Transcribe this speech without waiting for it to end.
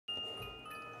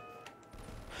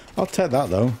I'll take that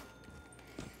though.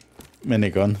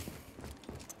 Minigun.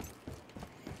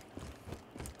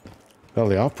 Well,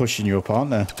 they are pushing you up,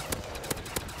 aren't they?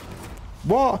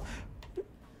 What?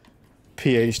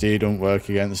 PhD don't work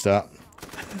against that.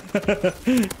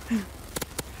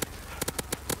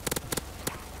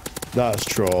 That's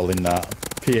trolling, that.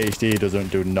 PhD doesn't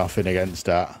do nothing against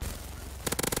that.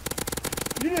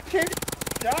 You just can't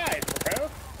die, bro.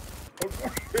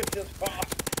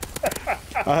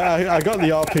 I got the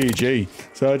RPG,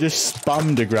 so I just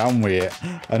spammed the ground with it,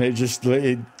 and it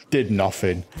did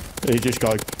nothing. It just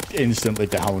got instantly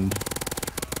downed. Oh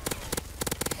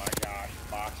my gosh,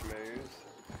 box moves.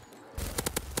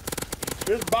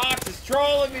 This box is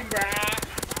trolling me, bruh.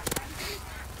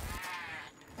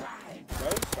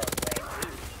 Those start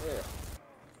running too.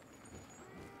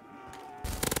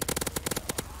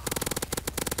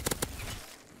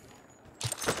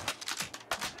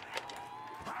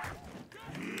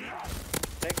 Ugh.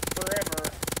 Takes forever.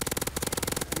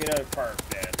 Give me another perk,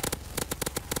 then.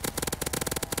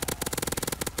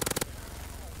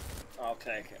 I'll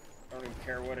take it. I don't even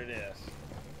care what it is.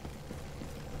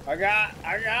 I got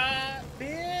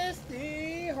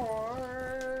fisty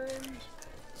horns.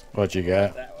 What'd you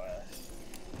get? That was.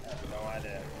 I have no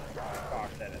idea.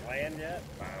 Fox, did it land yet?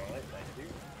 Finally, thank you.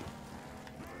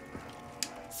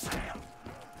 I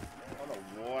don't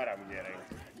know what I'm getting,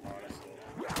 honestly.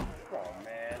 Come on,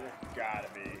 man. There's gotta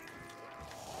be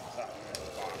something in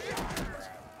the box.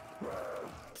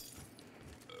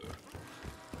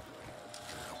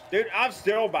 Dude, I'm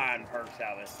still buying perks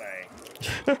out of this thing.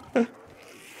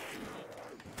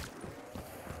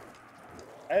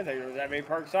 I didn't think there was that many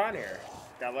perks on here.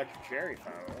 Got electric cherry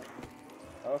finally.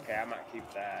 Okay, I might keep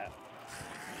that.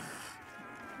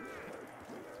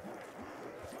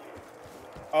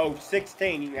 Oh,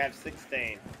 16. You can have 16.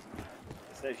 It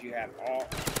says you have all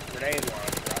grenade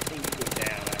launcher. I think you go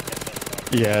down. I guess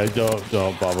that's Yeah,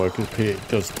 don't bother,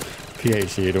 because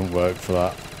PhD don't work for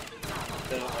that.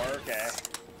 doesn't work, eh?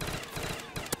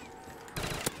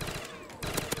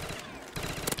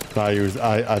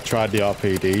 I tried the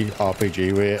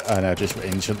RPG with it, and I just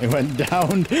instantly went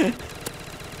down.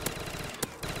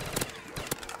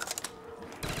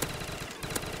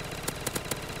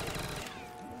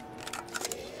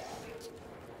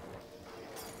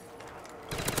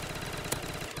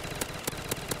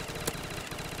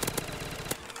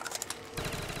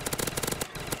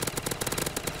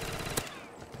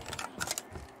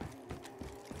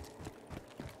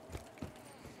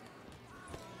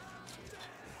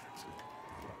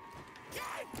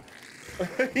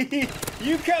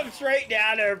 You come straight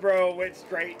down there, bro. Went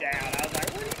straight down. I was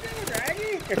like, what are you doing,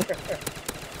 Raggy?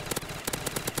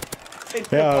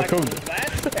 Yeah, like,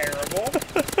 that's terrible.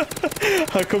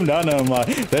 I come down and I'm like,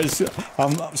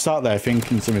 I'm sat there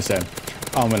thinking to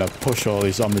myself, I'm gonna push all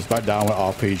these zombies back down with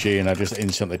RPG, and I just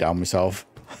instantly down myself.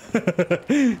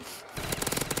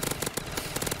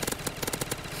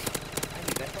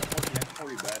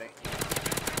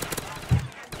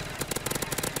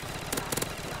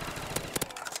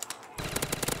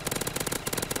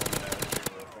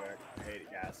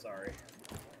 Sorry.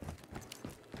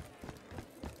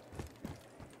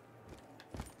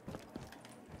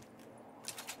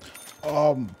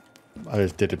 I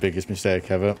just did the biggest mistake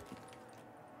ever.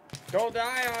 Don't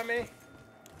die on me.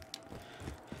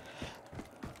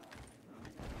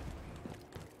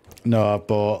 No,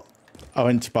 but I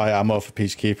went to buy ammo for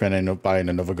Peacekeeper and ended up buying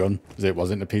another gun because it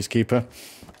wasn't a Peacekeeper.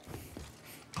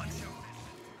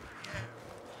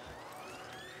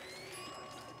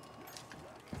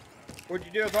 What'd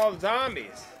you do with all the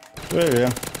zombies? There we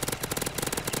are.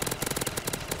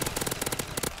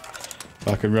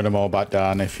 I can run them all back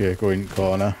down if you go in the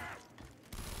corner.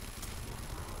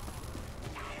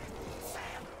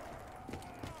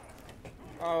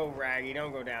 Oh, Raggy,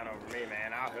 don't go down over me,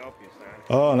 man. I'll help you, son.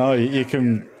 Oh no, you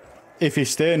can. If you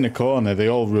stay in the corner, they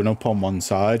all run up on one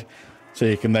side, so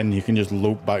you can just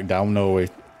loop back down all the way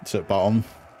to the bottom.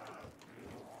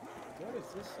 What is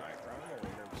this cipher? I don't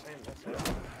remember saying this.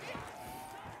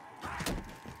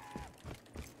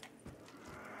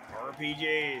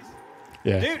 RPGs.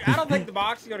 Yeah. Dude, I don't think the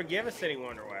box is gonna give us any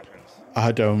wonder weapons.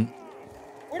 I don't.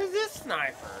 What is this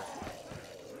sniper?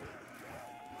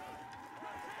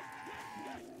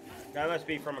 That must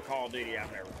be from a Call of Duty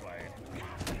I've never played.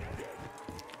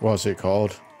 What's it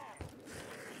called?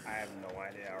 I have no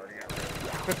idea. I already got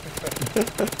rid of it.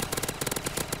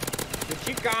 The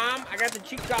Chicom. I got the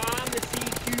Chicom, the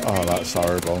CQ. Oh, that's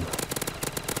horrible.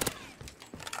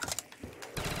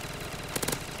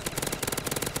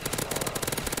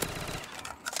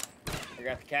 I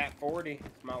got the Cat 40.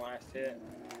 It's my last hit.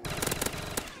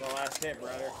 It's my last hit,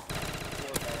 brother.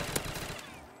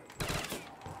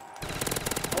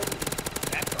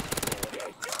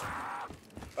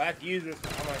 I have to use this.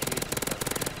 I'm gonna use this.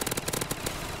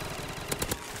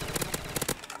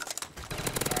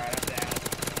 Alright, I'm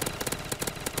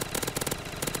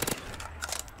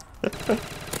down.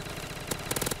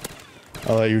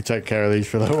 I'll let you take care of these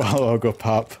for a little while. I'll go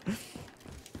pop.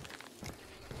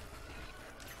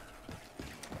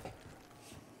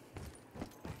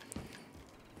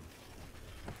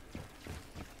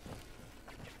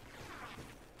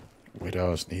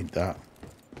 Widows need that.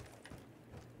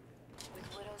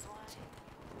 With widow's wine.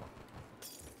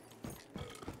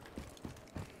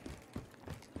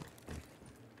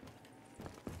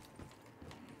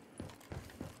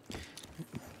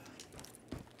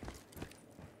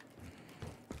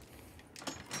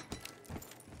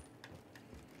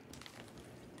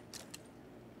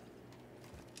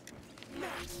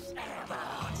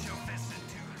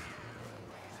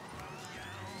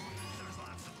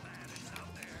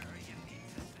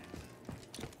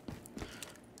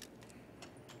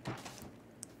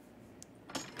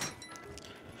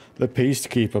 The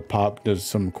Peacekeeper pop does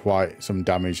some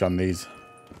damage on these.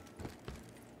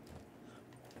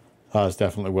 That's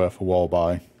definitely worth a wall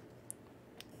buy.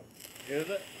 Is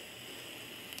it?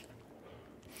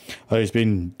 Oh, he's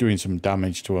been doing some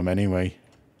damage to him anyway.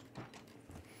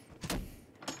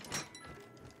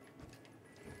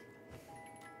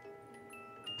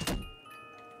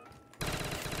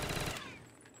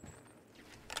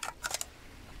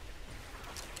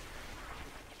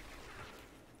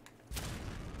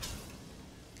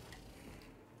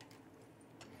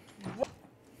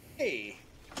 Hey.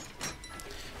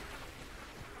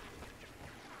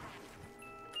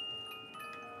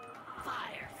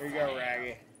 Here you go,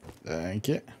 Raggy. Thank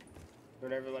you.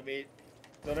 Don't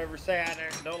ever say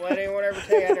don't let anyone ever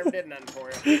say I never did nothing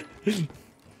for you.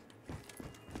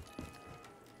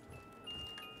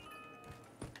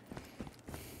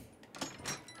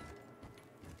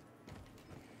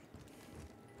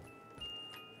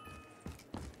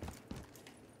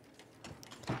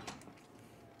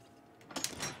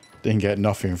 Didn't get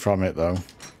nothing from it though.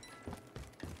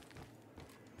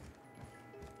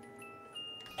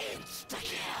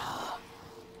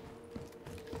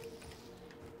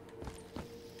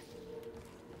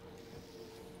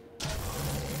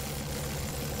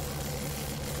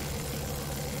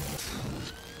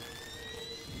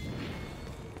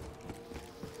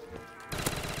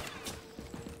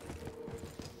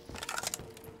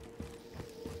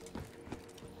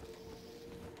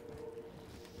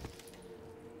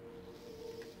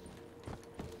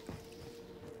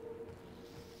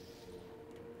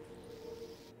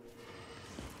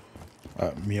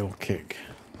 Mule kick,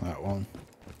 that one.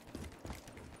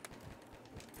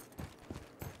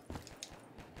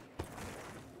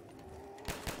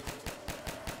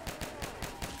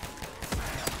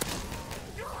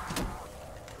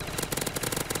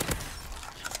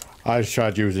 I just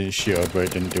tried using shield, but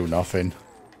it didn't do nothing.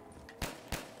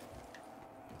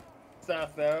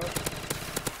 Stuff though.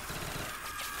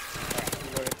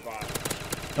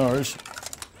 No worries.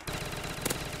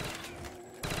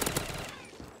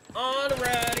 On the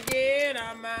road again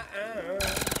on my own.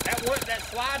 That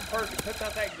slide perk that puts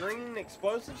out that green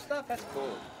explosive stuff, that's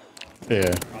cool.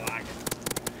 Yeah. I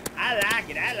like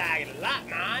it. I like it a lot,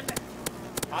 man.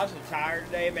 I'm so tired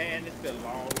today, man. It's been a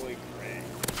long week for me.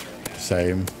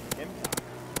 Same. I'm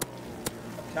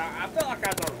tired. I feel like I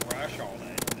was on a rush all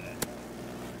day today.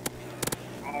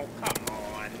 Oh, come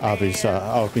on,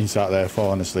 I've been sat there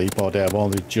falling asleep all day. I've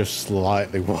only just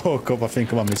slightly woke up. I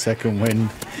think I'm on my second wind.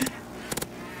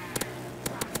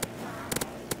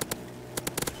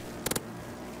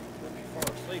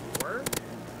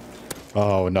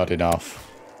 Oh, not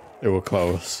enough. It was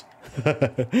close. Come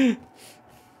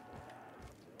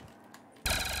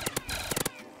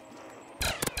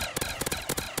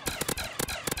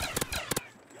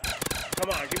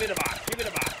on, give me the box. Give me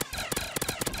the box.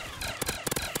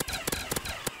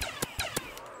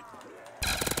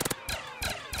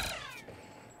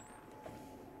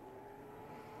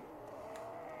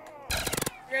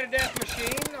 You got a death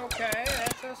machine? Okay,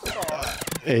 that's a start.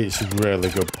 It's really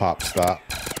good pops, that.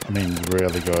 I mean,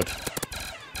 really good.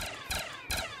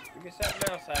 You get something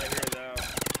else out of here, though.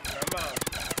 Come on.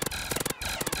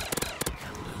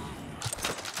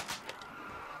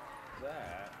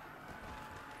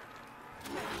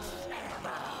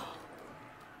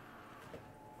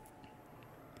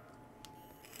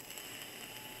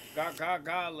 What's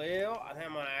that? Lil. I think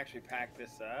I'm gonna actually pack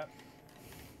this up.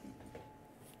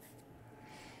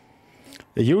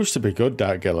 It used to be good,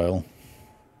 that Galil.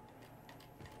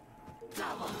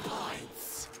 Double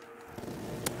points.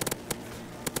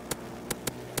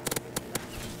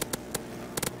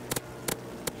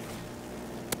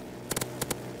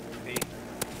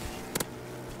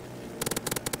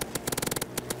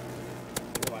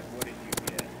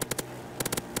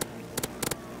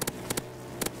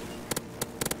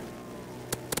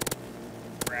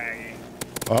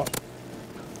 Oh.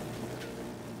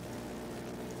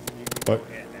 You can But- go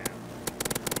ahead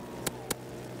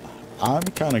now. I'm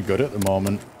kind of good at the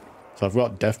moment. So I've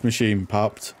got Death Machine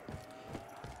popped.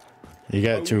 You get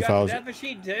Oh, you got the 2,000. death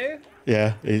machine too?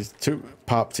 Yeah, it's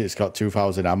popped. It's got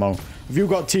 2,000 ammo. Have you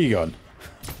got T-gun?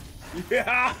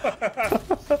 Yeah.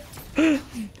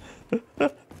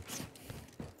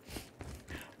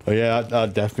 Oh yeah,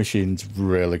 that Death Machine's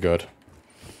really good.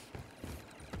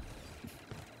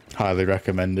 Highly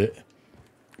recommend it.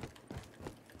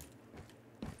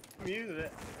 I'm using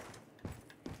it.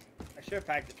 I should have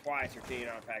packed it twice, or can you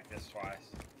not pack this twice?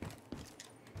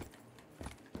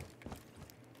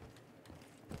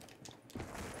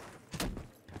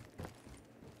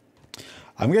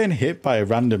 I'm getting hit by a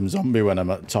random zombie when I'm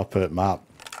at the top of the map.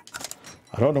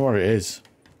 I don't know where it is.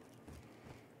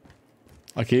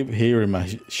 I keep hearing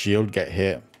my shield get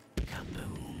hit.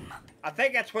 I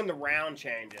think that's when the round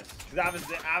changes. Cause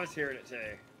I was hearing it too.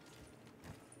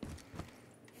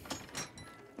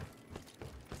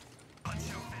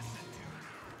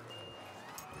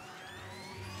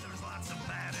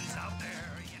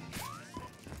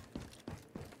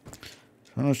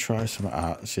 I'm gonna try some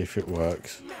out and see if it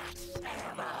works.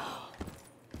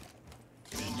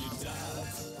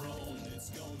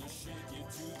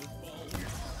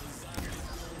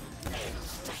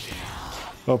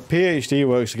 Well, PhD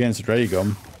works against ray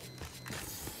gun.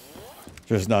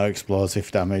 Just no explosive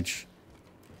damage.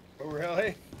 Oh,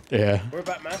 really? Yeah, What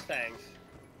about Mustangs?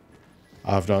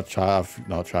 I've not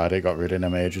tried it. Got rid of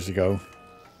them ages ago.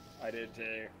 I did too. I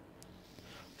got rid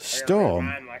of Storm.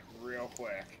 mine like real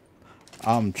quick.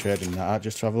 I'm trading that.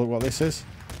 Just to have a look what this is.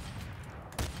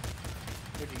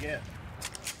 What'd you get?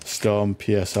 Storm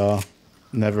PSR.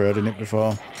 Never heard of it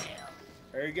before.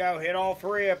 There you go. Hit all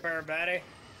three up there, buddy.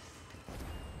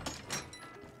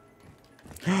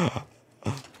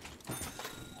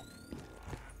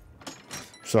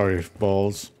 Sorry,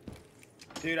 balls.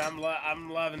 Dude, I'm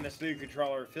loving this new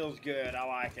controller. It feels good. I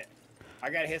like it. I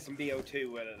gotta hit some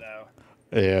BO2 with it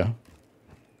though. Yeah.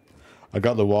 I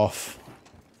got the WAF.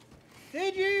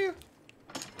 Did you?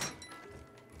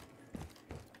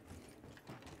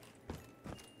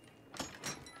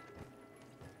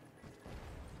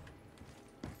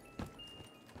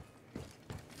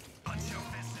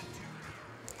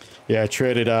 Yeah, I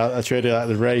traded out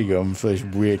the ray gun for this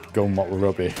weird gun what were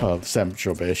rubbish, or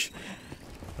semi-rubbish.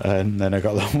 And then I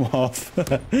got the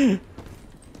WAF.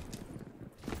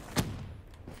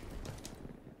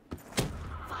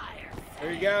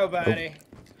 There you go, buddy.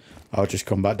 I'll just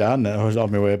come back down then. I was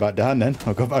on my way back down then.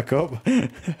 I'll go back up.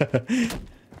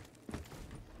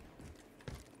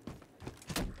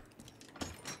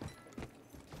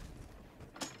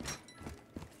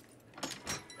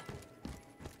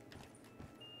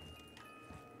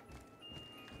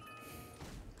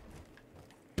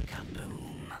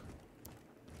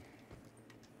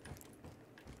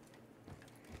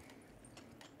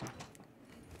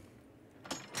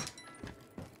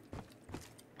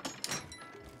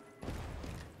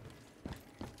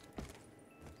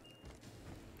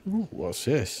 Ooh, what's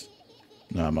this?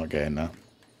 No, I'm not getting that.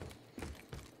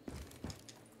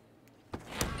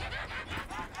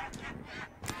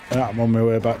 Yeah, I'm on my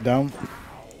way back down.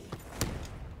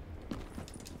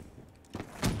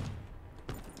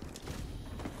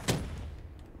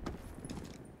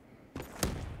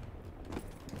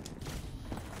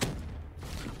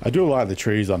 I do like the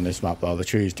trees on this map though. The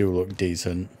trees do look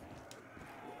decent.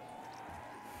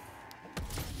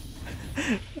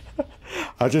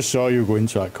 I just saw you go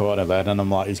into that corner then and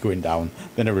I'm like, he's going down.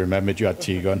 Then I remembered you had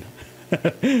T-gun.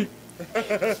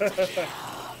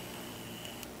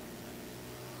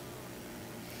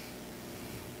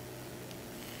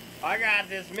 I got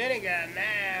this minigun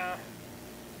now.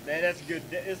 Man, that's good.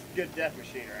 It's a good death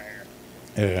machine right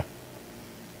here. Yeah.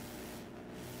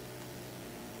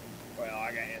 Well,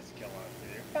 I got insta kill on it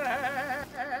too.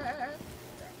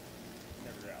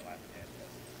 Never do that life again.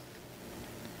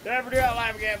 Never do that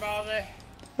life again, Ballsy.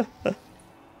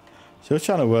 So I was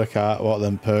trying to work out what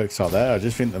them perks are there. I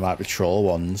just think there might be troll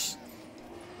ones.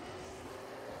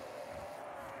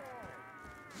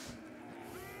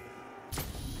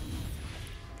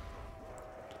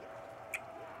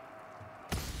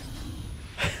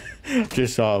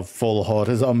 Just sort of full horde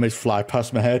as zombies fly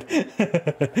past my head.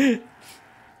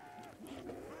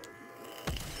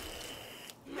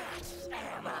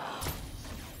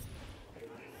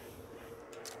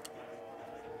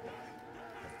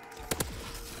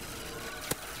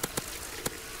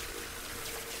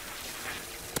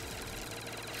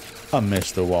 I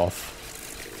missed the WAF.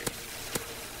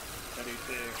 I do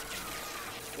too.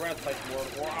 We're gonna play some World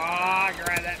of War. Ah, I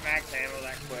grabbed that max ammo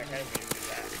that quick. I didn't mean to do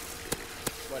that.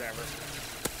 Whatever.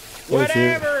 If you-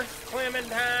 Whatever,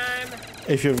 Clementine.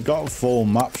 If you've got full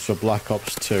maps for Black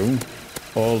Ops 2,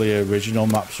 all the original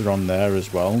maps are on there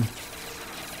as well.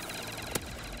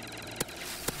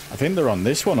 I think they're on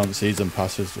this one on Season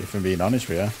Passes, if I'm being honest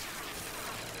with you.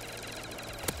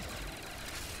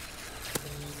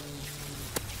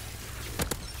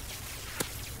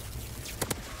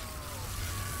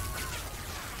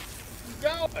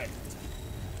 Going.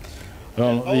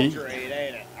 Well, Ultra 8,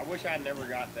 ain't it? I wish I never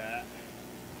got that.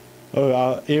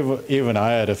 even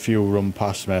I had a few run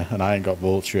past me, and I ain't got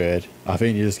Vulture Aid. I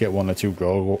think you just get one or two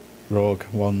rogue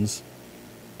ones.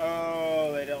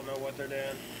 Oh, they don't know what they're doing.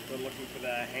 They're looking for the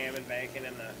ham and bacon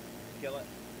and the skillet.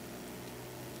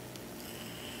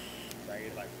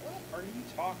 He's like, what are you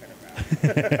talking about?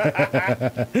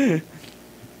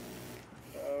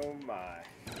 Oh my.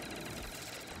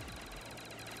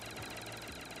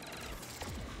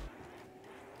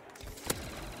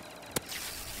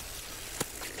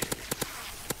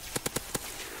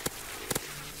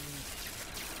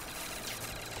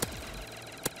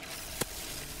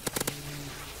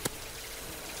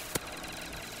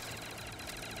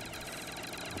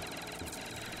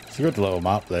 It's a good little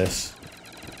map, this.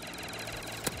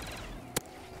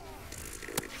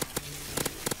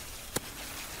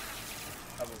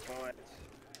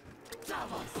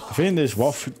 I think this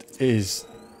WAF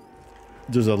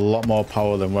does a lot more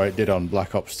power than what it did on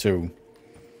Black Ops 2.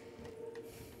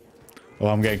 Oh,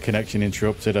 I'm getting connection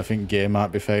interrupted. I think game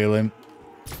might be failing.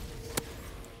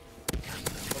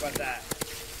 What about that?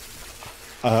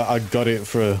 I got it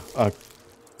for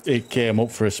it came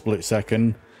up for a split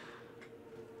second.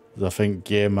 I think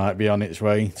game might be on its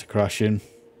way to crashing.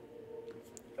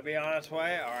 To be on its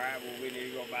way? Alright, well, we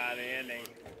need to go by the ending.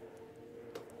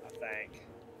 I think.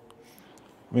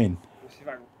 I mean, Let's see if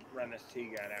I can run this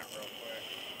T-gun out real quick.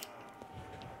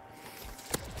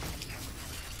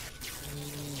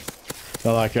 it's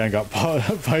not like I ain't got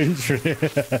poetry.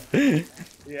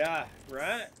 Yeah,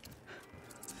 right?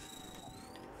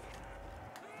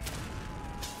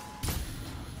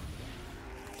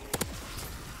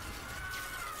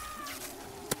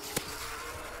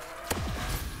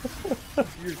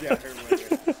 You're down here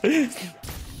with it.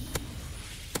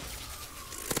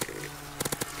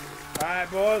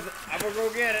 Alright, boys. I'm gonna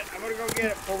go get it. I'm gonna go get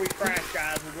it before we crash,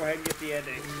 guys. We'll go ahead and get the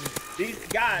ending. These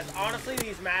guys, honestly,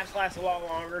 these maps last a lot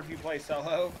longer if you play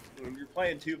solo. When you're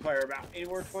playing two-player, about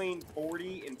anywhere between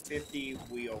 40 and 50,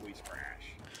 we always crash.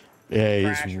 Yeah,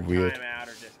 Crash it's or weird. time out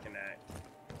or disconnect.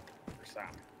 Or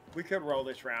something. We could roll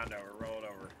this round over. Roll it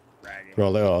over, Raggy.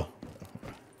 Roll it off.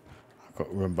 I've got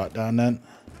to run back down then.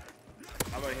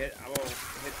 I'm gonna hit the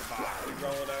box. We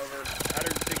roll it over.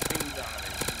 116 zombies.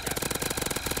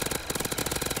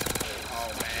 Oh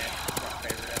man, that's my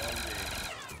favorite LMG.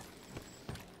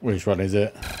 Which one is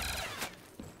it?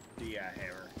 The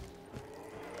hammer.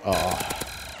 Oh,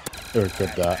 who could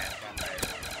that? That's my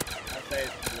favorite. I'd say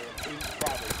it's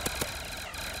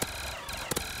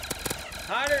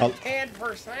probably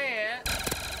 110%.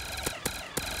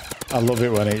 I love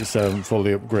it when it's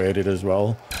fully upgraded as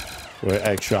well, with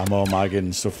extra ammo mag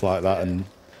and stuff like that, and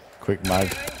quick mag. I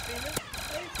ain't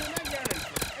seen that gun in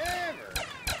forever.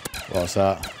 What's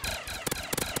that?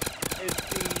 It's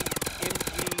the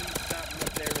MG something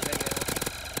with everything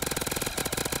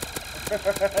else.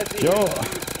 Joe.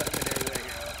 Something and everything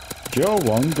else. Joe,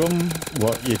 one gun,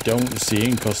 what you don't see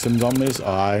in custom zombies,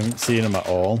 I haven't seen them at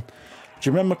all. Do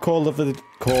you remember Call of the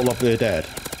Dead?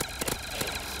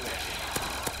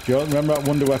 Do you remember that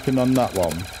wonder weapon on that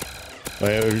one?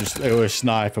 Where it was a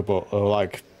sniper, but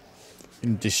like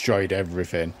destroyed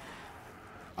everything.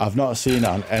 I've not seen it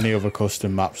on any other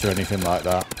custom maps or anything like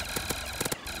that.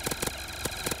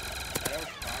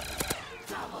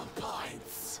 Double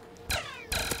points.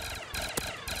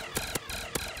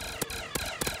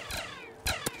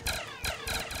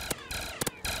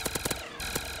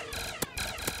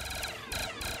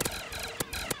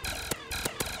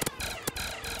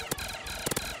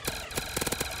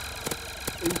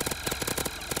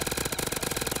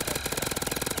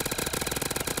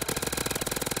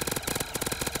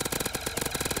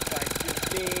 It's like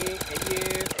just me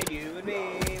and you and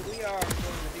me. We are going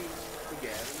to be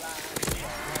together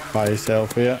like By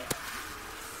yourself here.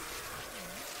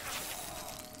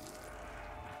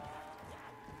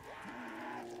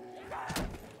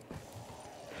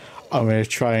 I'm going to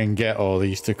try and get all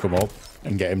these to come up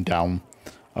and get him down.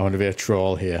 I want to be a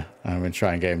troll here. I'm going to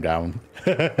try and get him down.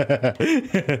 I guess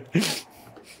you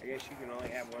can only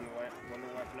have one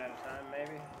weapon at a time,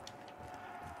 maybe?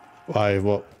 Why?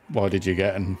 What did you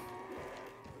get? And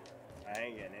I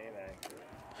ain't getting anything.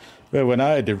 well, when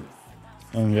I did,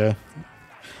 oh yeah,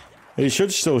 It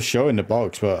should still show in the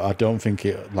box, but I don't think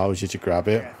it allows you to grab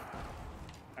it.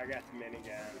 I got the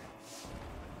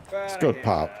minigun. It's good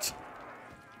popped.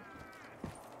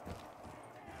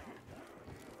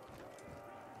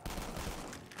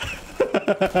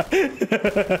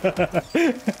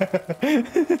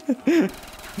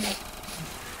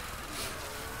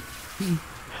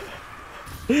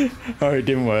 Oh, it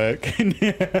didn't work.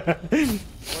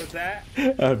 What's that?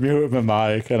 I muted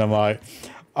my mic and I'm like,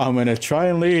 I'm going to try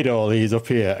and lead all these up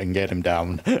here and get them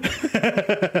down. Get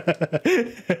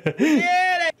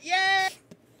it! Yeah!